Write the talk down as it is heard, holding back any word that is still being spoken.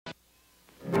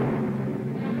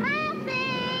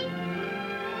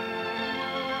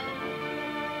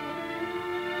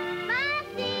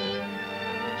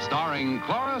starring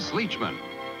Cloris Leachman,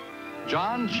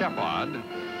 John Shepard,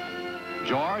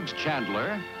 George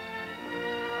Chandler,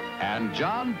 and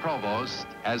John Provost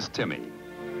as Timmy.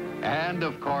 And,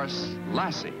 of course,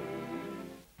 Lassie.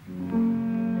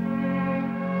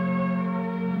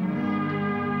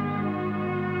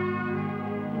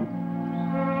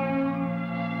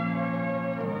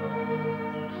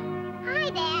 Hi,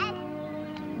 Dad.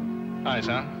 Hi,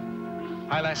 son.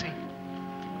 Hi, Lassie.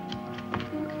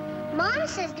 Mom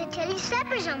says that Teddy's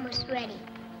supper's almost ready.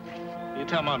 You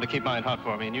tell Mom to keep mine hot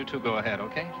for me, and you two go ahead,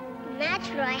 okay? That's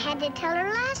what I had to tell her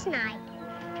last night.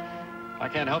 I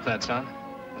can't help that, son.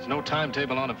 There's no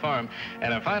timetable on the farm,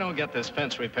 and if I don't get this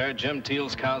fence repaired, Jim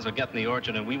Teal's cows will get in the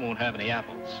orchard, and we won't have any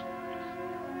apples.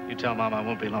 You tell Mom I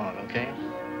won't be long, okay?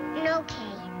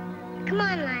 Okay. Come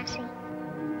on, Lassie.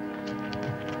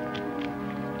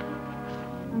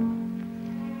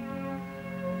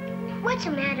 What's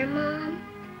the matter, Mom?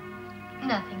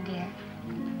 Nothing, dear.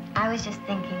 I was just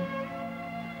thinking.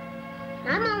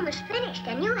 I'm almost finished,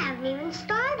 and you haven't even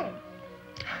started.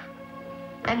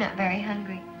 I'm not very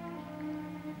hungry.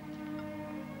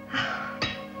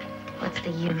 What's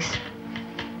the use?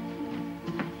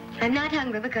 I'm not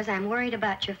hungry because I'm worried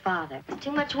about your father. There's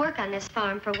too much work on this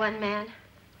farm for one man.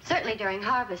 Certainly during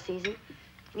harvest season.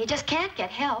 You just can't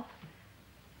get help.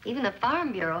 Even the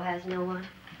Farm Bureau has no one.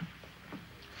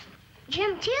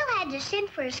 Jim Teal had to send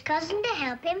for his cousin to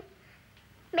help him.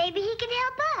 Maybe he can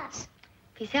help us.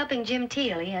 If he's helping Jim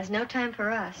Teal, he has no time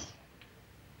for us.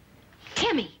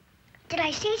 Timmy! Did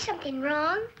I say something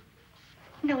wrong?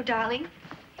 No, darling.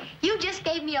 You just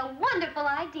gave me a wonderful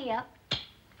idea.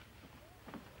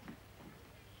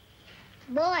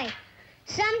 Boy,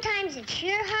 sometimes it's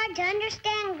sure hard to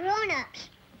understand grown-ups.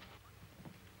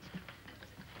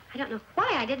 I don't know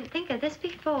why I didn't think of this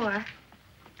before.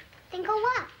 Think of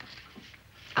what?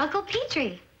 Uncle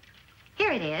Petrie.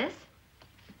 Here it is.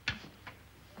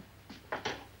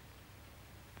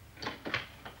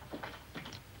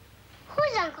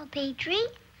 Who's Uncle Petrie?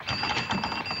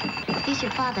 He's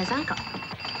your father's uncle.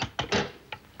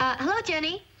 Hello,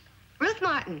 Jenny. Ruth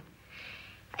Martin.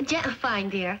 Fine,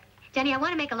 dear. Jenny, I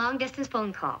want to make a long-distance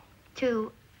phone call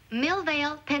to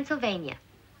Millvale, Pennsylvania.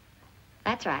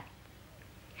 That's right.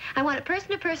 I want it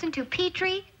person-to-person to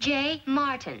Petrie J.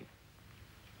 Martin.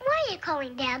 Why are you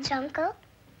calling Dad's uncle?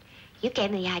 You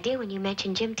gave me the idea when you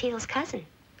mentioned Jim Teal's cousin.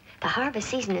 The harvest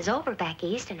season is over back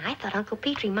east, and I thought Uncle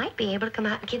Petrie might be able to come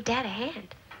out and give Dad a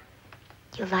hand.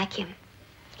 You'll like him.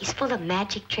 He's full of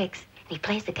magic tricks, and he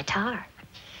plays the guitar.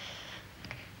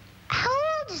 How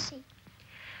old is he?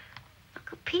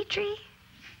 Uncle Petrie?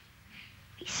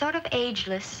 He's sort of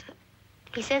ageless.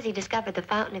 He says he discovered the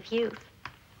fountain of youth.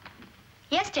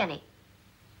 Yes, Jenny.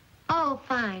 Oh,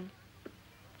 fine.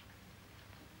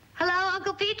 Hello,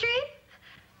 Uncle Petrie?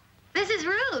 This is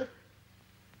Ruth.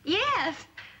 Yes.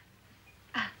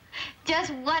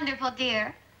 Just wonderful,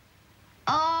 dear.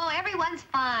 Oh, everyone's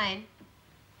fine.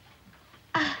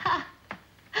 Well,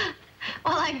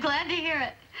 I'm glad to hear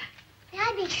it. May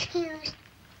I be excused?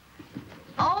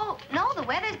 Oh, no, the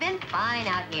weather's been fine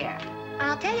out here.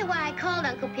 I'll tell you why I called,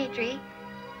 Uncle Petrie.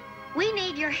 We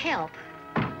need your help.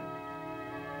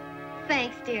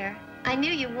 Thanks, dear. I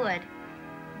knew you would.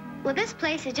 Well, this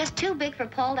place is just too big for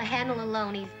Paul to handle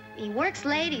alone. He works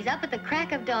late, he's up at the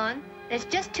crack of dawn. There's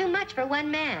just too much for one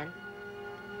man.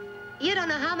 You don't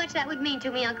know how much that would mean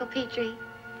to me, Uncle Petrie.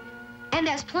 And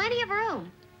there's plenty of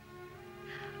room.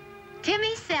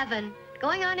 Timmy's 7,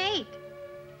 going on 8.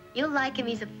 You'll like him,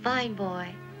 he's a fine boy.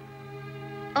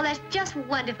 Oh, that's just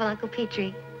wonderful, Uncle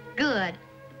Petrie. Good.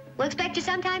 We'll expect you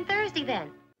sometime Thursday,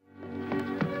 then.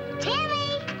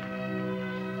 Timmy!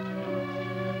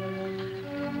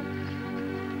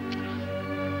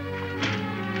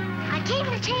 I came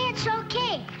to tell you it's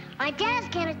okay. My dad's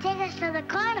gonna take us to the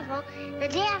carnival the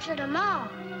day after tomorrow.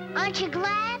 Aren't you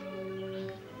glad?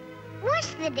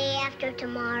 What's the day after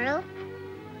tomorrow?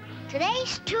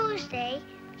 Today's Tuesday,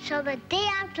 so the day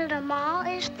after tomorrow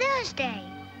is Thursday.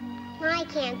 I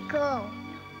can't go.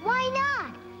 Why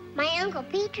not? My Uncle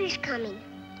Petrie's coming.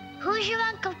 Who's your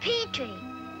Uncle Petrie?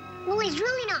 Well, he's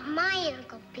really not my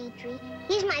Uncle Petrie.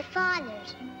 He's my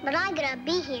father's. But I gotta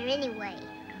be here anyway.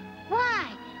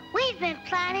 Why? We've been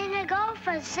planning to go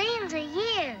for seems of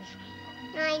years.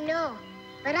 I know,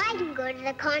 but I can go to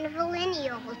the carnival any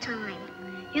old time.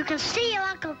 You can see your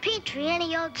Uncle Petrie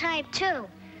any old time, too.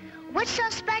 What's so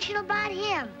special about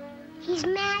him? He's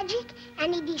magic,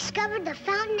 and he discovered the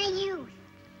fountain of youth.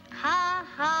 Ha,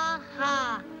 ha,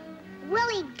 ha. Well,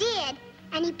 he did,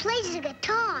 and he plays the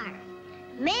guitar.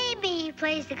 Maybe he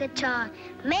plays the guitar,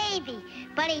 maybe,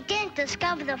 but he didn't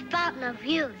discover the fountain of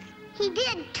youth. He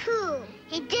did, too.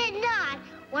 He did not.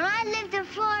 When I lived in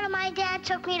Florida, my dad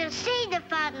took me to see the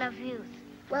Fountain of Youth.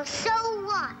 Well, so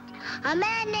what? A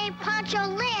man named Pancho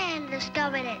Land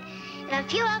discovered it. And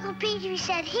if you Uncle Petrie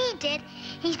said he did,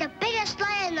 he's the biggest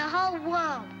liar in the whole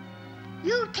world.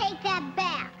 You take that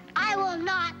back. I will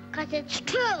not, because it's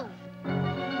true.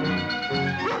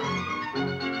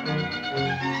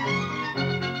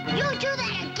 You do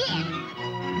that again.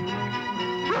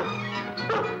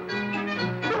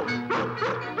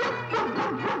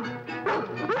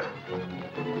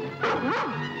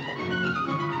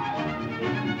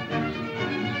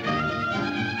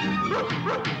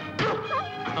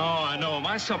 Oh, I know.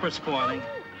 My supper's spoiling.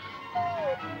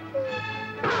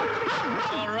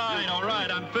 All right,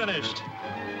 I'm finished.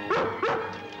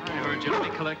 I heard you. Let me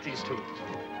collect these two.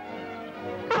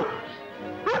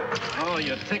 Oh,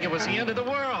 you'd think it was the end of the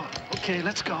world. Okay,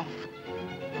 let's go.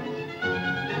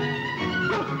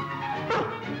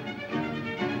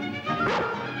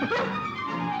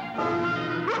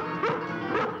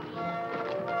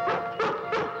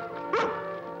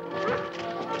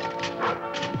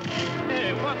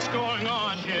 Hey, what's going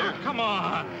on here? Come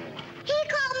on. He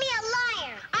called me a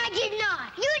liar. I did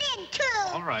not. You did too.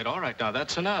 All right. Now,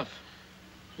 that's enough.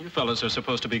 You fellas are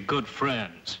supposed to be good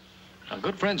friends. Now,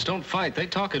 good friends don't fight. They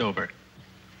talk it over.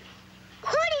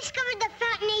 Who discovered the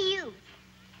Fountain of Youth?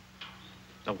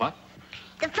 The what?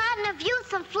 The Fountain of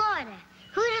Youth in Florida.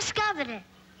 Who discovered it?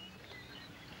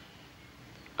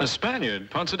 A Spaniard,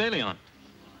 Ponce de Leon.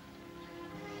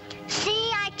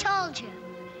 See, I told you.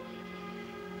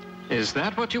 Is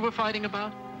that what you were fighting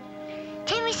about?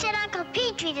 Timmy said Uncle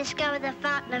Petrie discovered the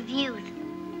Fountain of Youth.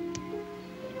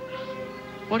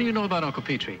 What do you know about Uncle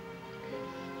Petrie?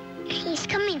 He's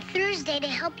coming Thursday to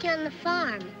help you on the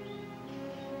farm.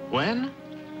 When?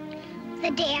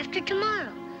 The day after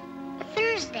tomorrow.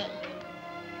 Thursday.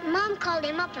 Mom called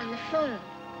him up on the phone.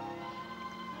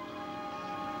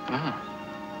 Ah.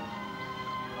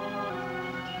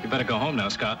 You better go home now,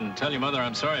 Scott, and tell your mother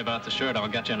I'm sorry about the shirt. I'll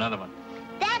get you another one.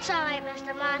 That's all right,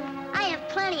 Mr. Munn. I have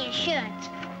plenty of shirts.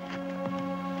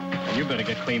 And you better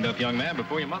get cleaned up, young man,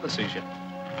 before your mother sees you.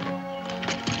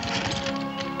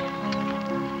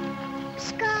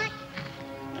 Scott,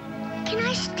 can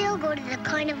I still go to the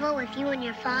carnival with you and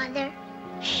your father?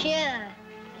 Sure.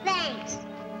 Thanks.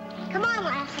 Come on,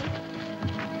 Lassie.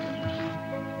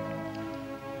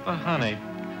 Well, honey,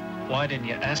 why didn't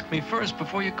you ask me first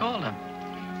before you called him?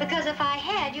 Because if I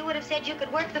had, you would have said you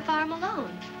could work the farm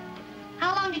alone.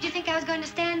 How long did you think I was going to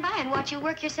stand by and watch you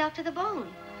work yourself to the bone?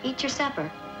 Eat your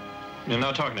supper. You're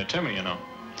not talking to Timmy, you know.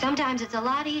 Sometimes it's a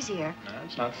lot easier.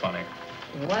 That's not funny.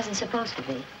 It wasn't supposed to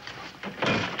be.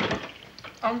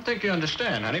 I don't think you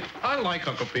understand, honey. I like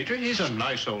Uncle Petrie. He's a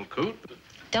nice old coot.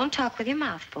 Don't talk with your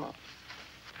mouth full.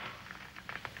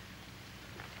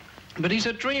 But he's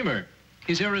a dreamer.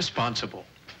 He's irresponsible.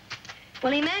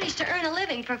 Well, he managed to earn a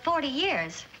living for 40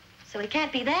 years, so he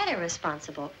can't be that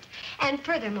irresponsible. And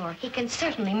furthermore, he can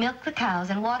certainly milk the cows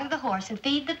and water the horse and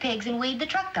feed the pigs and weed the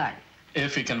truck garden.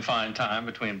 If he can find time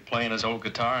between playing his old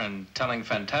guitar and telling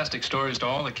fantastic stories to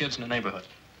all the kids in the neighborhood.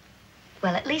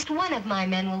 Well, at least one of my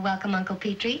men will welcome Uncle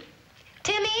Petrie.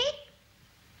 Timmy?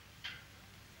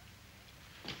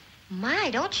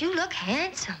 My, don't you look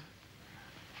handsome.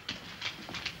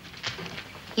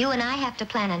 You and I have to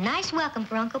plan a nice welcome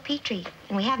for Uncle Petrie,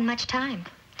 and we haven't much time.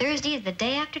 Thursday is the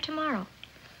day after tomorrow.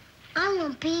 I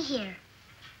won't be here.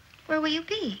 Where will you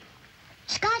be?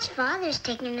 Scott's father's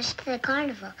taking us to the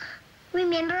carnival.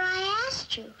 Remember I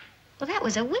asked you? Well, that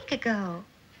was a week ago.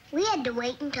 We had to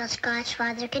wait until Scott's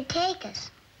father could take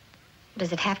us.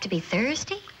 Does it have to be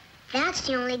Thursday? That's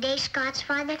the only day Scott's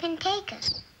father can take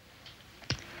us.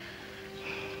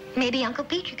 Maybe Uncle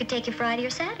Petrie could take you Friday or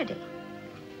Saturday.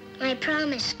 I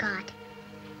promise, Scott.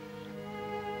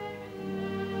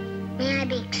 May I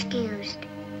be excused?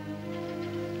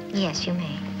 Yes, you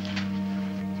may.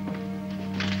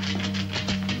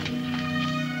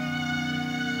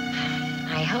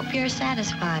 I hope you're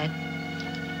satisfied.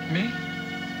 Me?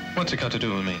 What's it got to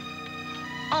do with me?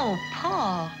 Oh,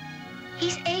 Paul.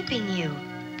 He's aping you.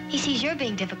 He sees you're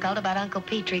being difficult about Uncle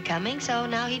Petrie coming, so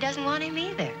now he doesn't want him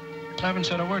either. I haven't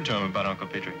said a word to him about Uncle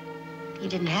Petrie. You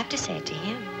didn't have to say it to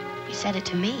him. You said it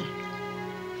to me.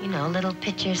 You know, little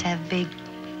pitchers have big...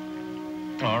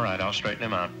 All right, I'll straighten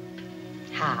him out.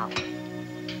 How?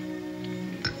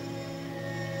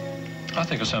 I'll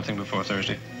think of something before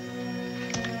Thursday.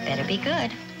 Better be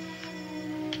good.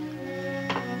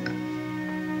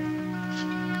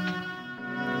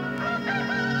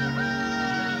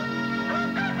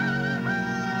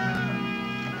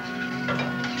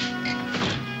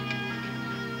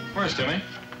 Where's Timmy?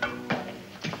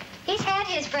 He's had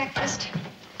his breakfast.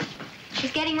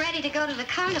 She's getting ready to go to the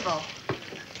carnival.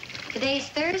 Today's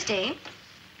Thursday.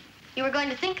 You were going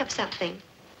to think of something.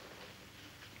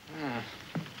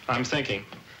 I'm thinking.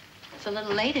 It's a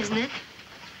little late, isn't it?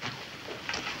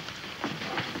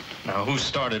 Now, who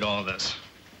started all this?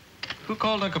 Who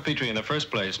called Uncle Petrie in the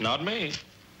first place? Not me.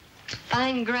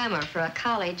 Fine grammar for a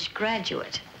college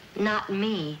graduate. Not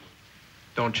me.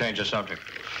 Don't change the subject.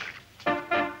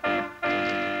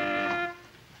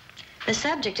 The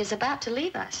subject is about to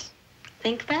leave us.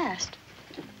 Think fast.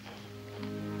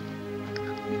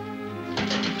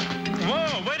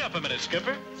 Whoa, wait up a minute,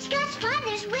 Skipper. Scott's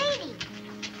father's waiting.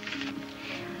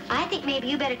 I think maybe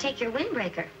you better take your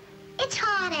windbreaker. It's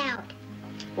hot out.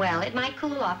 Well, it might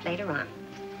cool off later on.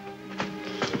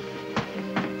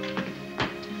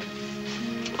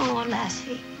 Oh,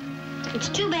 Lassie. It's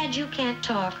too bad you can't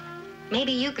talk.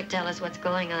 Maybe you could tell us what's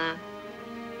going on.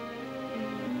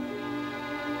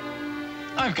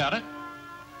 I've got it.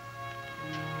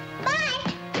 Bye.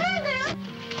 Come on, girl.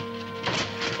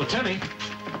 Well, Timmy.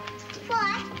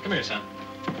 What? Come here, son.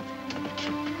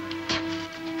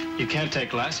 You can't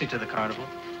take Lassie to the carnival.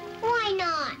 Why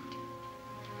not?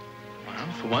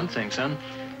 Well, for one thing, son,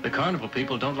 the carnival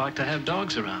people don't like to have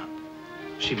dogs around.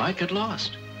 She might get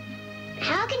lost.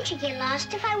 How can she get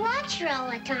lost if I watch her all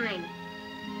the time?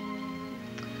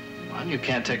 Well, you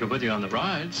can't take her with you on the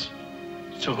rides.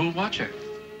 So who'll watch her?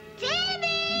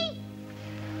 Timmy!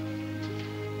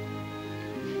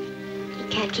 You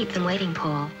can't keep them waiting,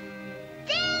 Paul.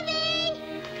 Timmy!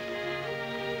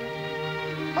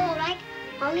 All right,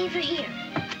 I'll leave her here.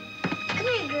 Come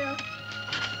here, girl.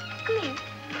 Come here.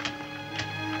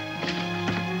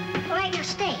 All right, now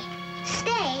stay.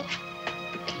 Stay.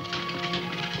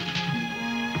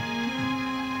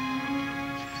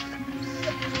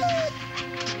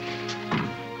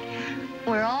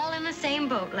 We're all in the same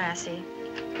boat, Lassie.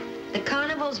 The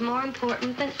carnival's more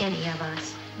important than any of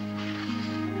us.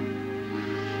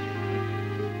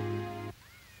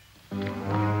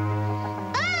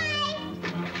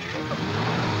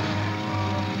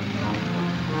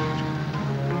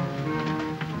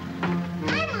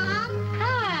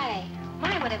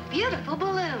 Beautiful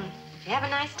balloon. Did you have a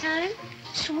nice time?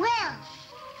 Swell.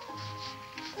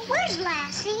 Where's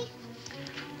Lassie?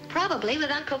 Probably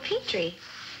with Uncle Petrie.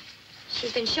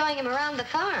 She's been showing him around the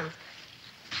farm.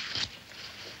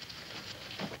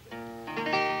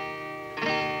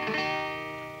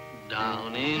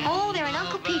 Down in Oh, they're in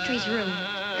Uncle Petrie's room.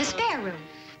 The spare room.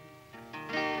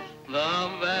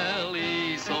 the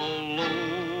valley so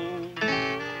low,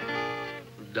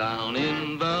 down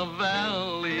in the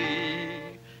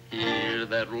valley, hear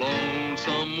that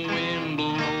lonesome wind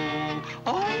blow.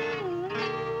 Oh,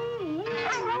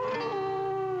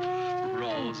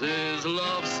 roses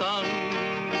love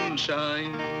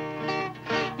sunshine,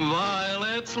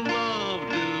 violets love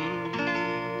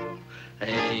dew,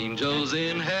 angels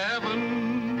in heaven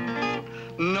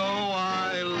know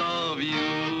I love you.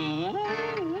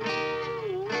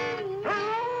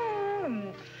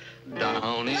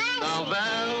 Down in the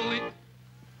valley.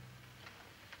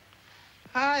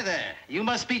 Hi there. You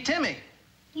must be Timmy.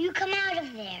 You come out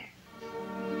of there.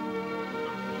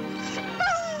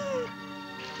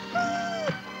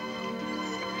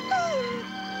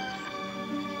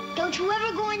 Don't you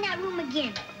ever go in that room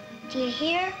again. Do you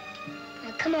hear?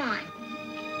 Now come on.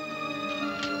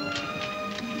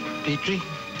 Petrie,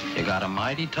 you got a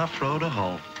mighty tough row to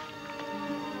hoe.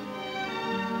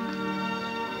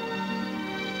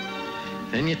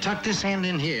 Then you tuck this end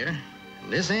in here,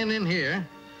 and this end in here.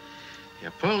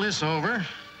 You pull this over,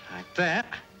 like that.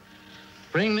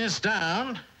 Bring this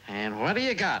down, and what do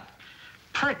you got?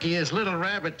 Perkiest little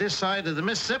rabbit this side of the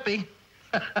Mississippi.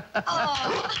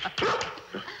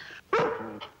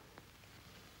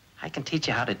 I can teach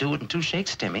you how to do it in 2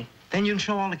 shakes, Timmy. Then you can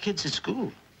show all the kids at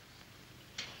school.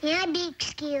 May I be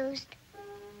excused?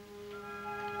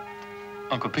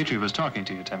 Uncle Petrie was talking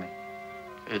to you, Timmy.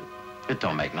 It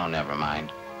don't make no never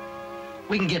mind.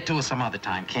 We can get to it some other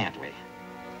time, can't we?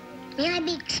 May I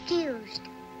be excused?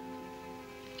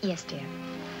 Yes, dear.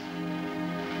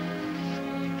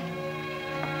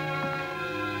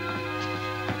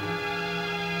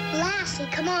 Lassie,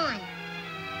 come on.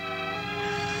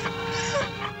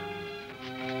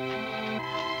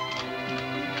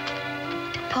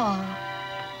 Paul.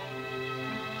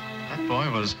 That boy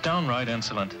was downright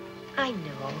insolent. I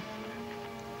know.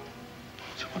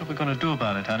 So what are we going to do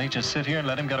about it, honey? Just sit here and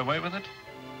let him get away with it?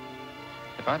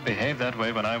 If I'd behaved that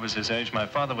way when I was his age, my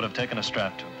father would have taken a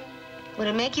strap to him. Would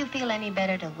it make you feel any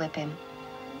better to whip him?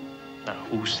 Now,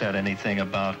 who said anything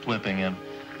about whipping him?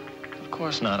 Of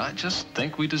course not. I just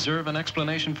think we deserve an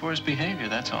explanation for his behavior,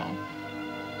 that's all.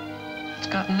 It's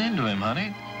gotten into him,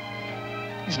 honey.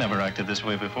 He's never acted this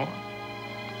way before.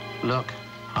 Look,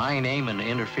 I ain't aiming to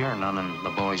interfere none in the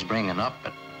boy's bringing up,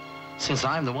 but since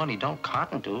I'm the one he don't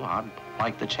cotton to, I'd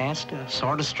like the chance to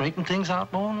sort of straighten things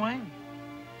out my own way.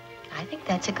 I think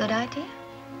that's a good idea.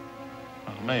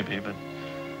 Well, maybe, but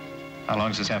how long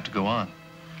does this have to go on?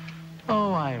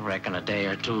 Oh, I reckon a day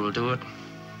or two will do it.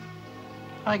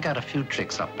 I got a few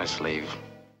tricks up my sleeve.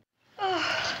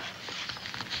 Oh,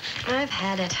 I've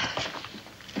had it.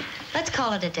 Let's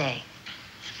call it a day.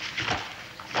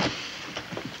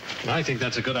 I think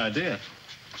that's a good idea.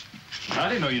 I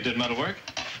didn't know you did metal work.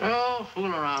 Oh, fool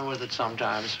around with it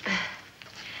sometimes.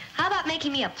 How about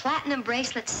making me a platinum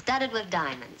bracelet studded with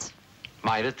diamonds?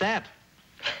 Might at that.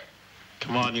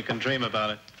 Come on, you can dream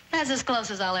about it. That's as close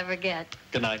as I'll ever get.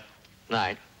 Good night.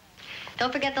 Night.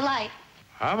 Don't forget the light.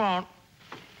 I won't.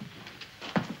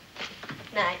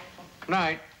 Night.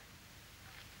 Night.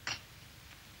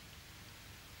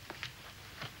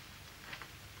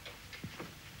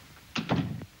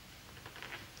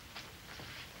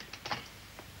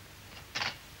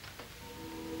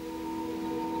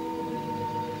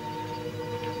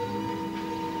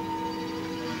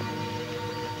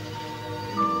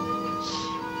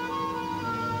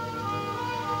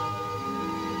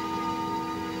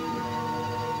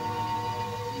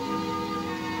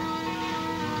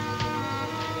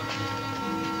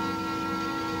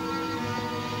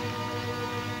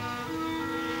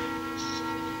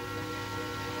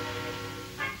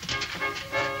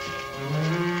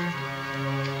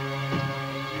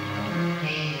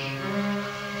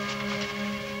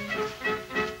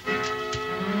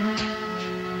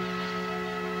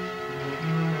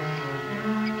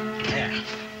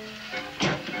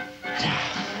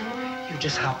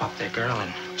 Just hop up there, girl,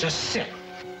 and just sit.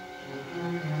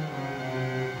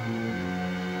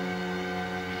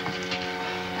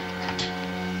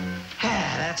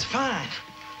 Yeah, that's fine.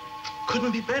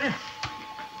 Couldn't be better.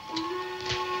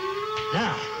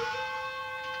 Now.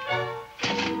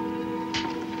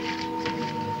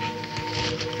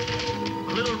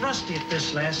 A little rusty at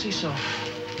this, Lassie, so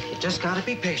you just gotta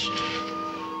be patient.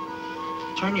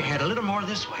 Turn your head a little more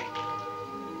this way.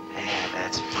 Yeah,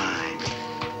 that's fine.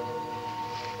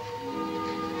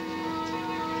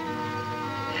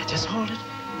 Just hold it.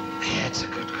 That's a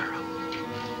good girl.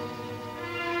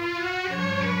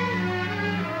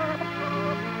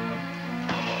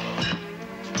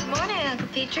 Good morning, Uncle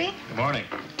Petrie. Good morning.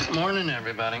 Good morning,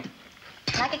 everybody.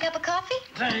 Like a cup of coffee?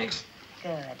 Thanks.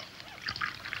 Good.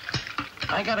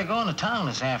 I gotta go into town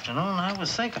this afternoon. I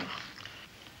was thinking.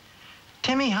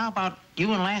 Timmy, how about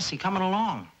you and Lassie coming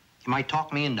along? You might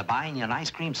talk me into buying you an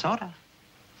ice cream soda.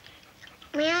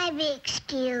 May I be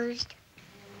excused?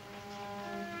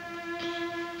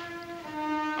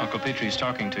 Uncle Petrie's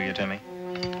talking to you, Timmy.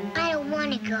 I don't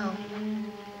want to go.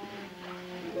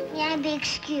 May I be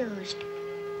excused?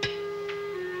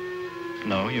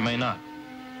 No, you may not.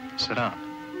 Sit down.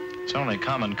 It's only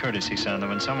common courtesy, son, that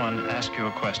when someone asks you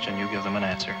a question, you give them an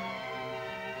answer.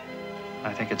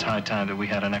 I think it's high time that we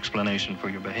had an explanation for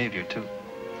your behavior, too.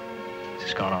 This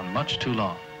has gone on much too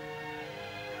long.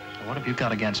 What have you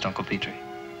got against Uncle Petrie?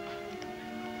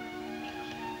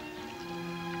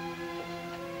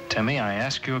 Timmy, I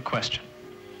ask you a question.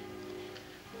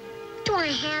 Do I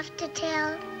have to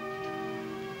tell?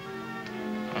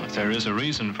 Well, if there is a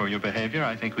reason for your behavior,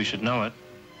 I think we should know it.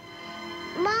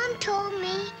 Mom told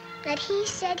me that he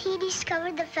said he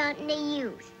discovered the Fountain of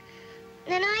Youth.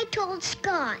 Then I told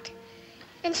Scott.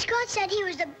 And Scott said he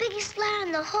was the biggest liar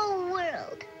in the whole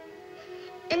world.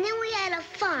 And then we had a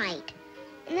fight.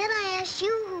 And then I asked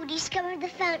you who discovered the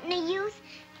Fountain of Youth,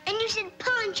 and you said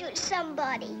Poncho's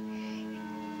somebody.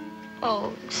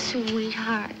 Oh,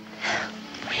 sweetheart.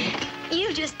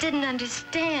 You just didn't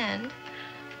understand.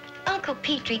 Uncle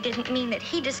Petrie didn't mean that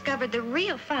he discovered the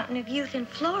real Fountain of Youth in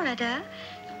Florida.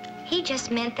 He just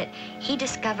meant that he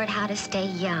discovered how to stay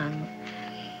young.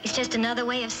 It's just another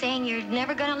way of saying you're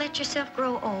never going to let yourself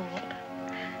grow old.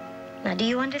 Now, do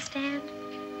you understand?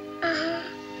 Uh-huh.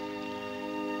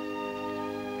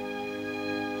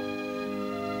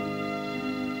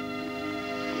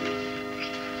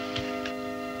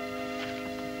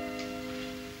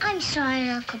 I'm sorry,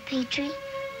 Uncle Petrie.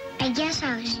 I guess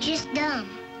I was just dumb.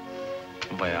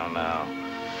 Well, now,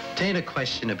 it ain't a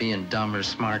question of being dumb or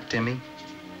smart, Timmy.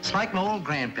 It's like my old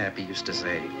grandpappy used to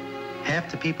say.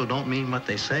 Half the people don't mean what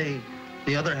they say.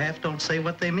 The other half don't say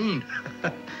what they mean.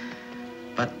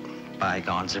 But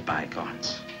bygones are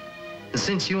bygones. And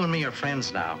since you and me are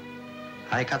friends now,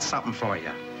 I got something for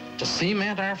you to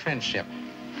cement our friendship.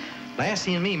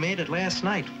 Lassie and me made it last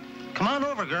night. Come on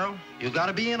over, girl. You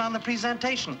gotta be in on the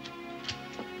presentation.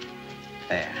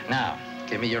 There, now,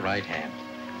 give me your right hand.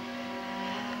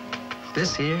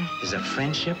 This here is a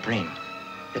friendship ring.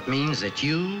 It means that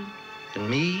you and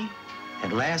me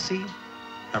and Lassie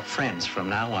are friends from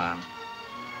now on.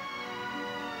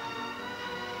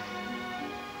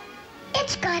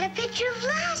 It's got a picture of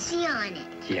Lassie on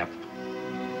it. Yep.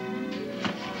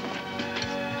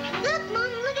 Look,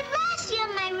 Mom, look at Lassie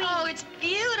on my ring. Oh, it's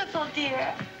beautiful,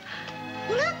 dear.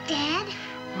 Look, Dad.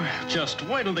 Well, just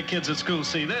wait till the kids at school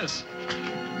see this.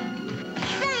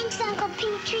 Thanks, Uncle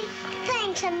Petrie.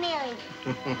 Thanks a million.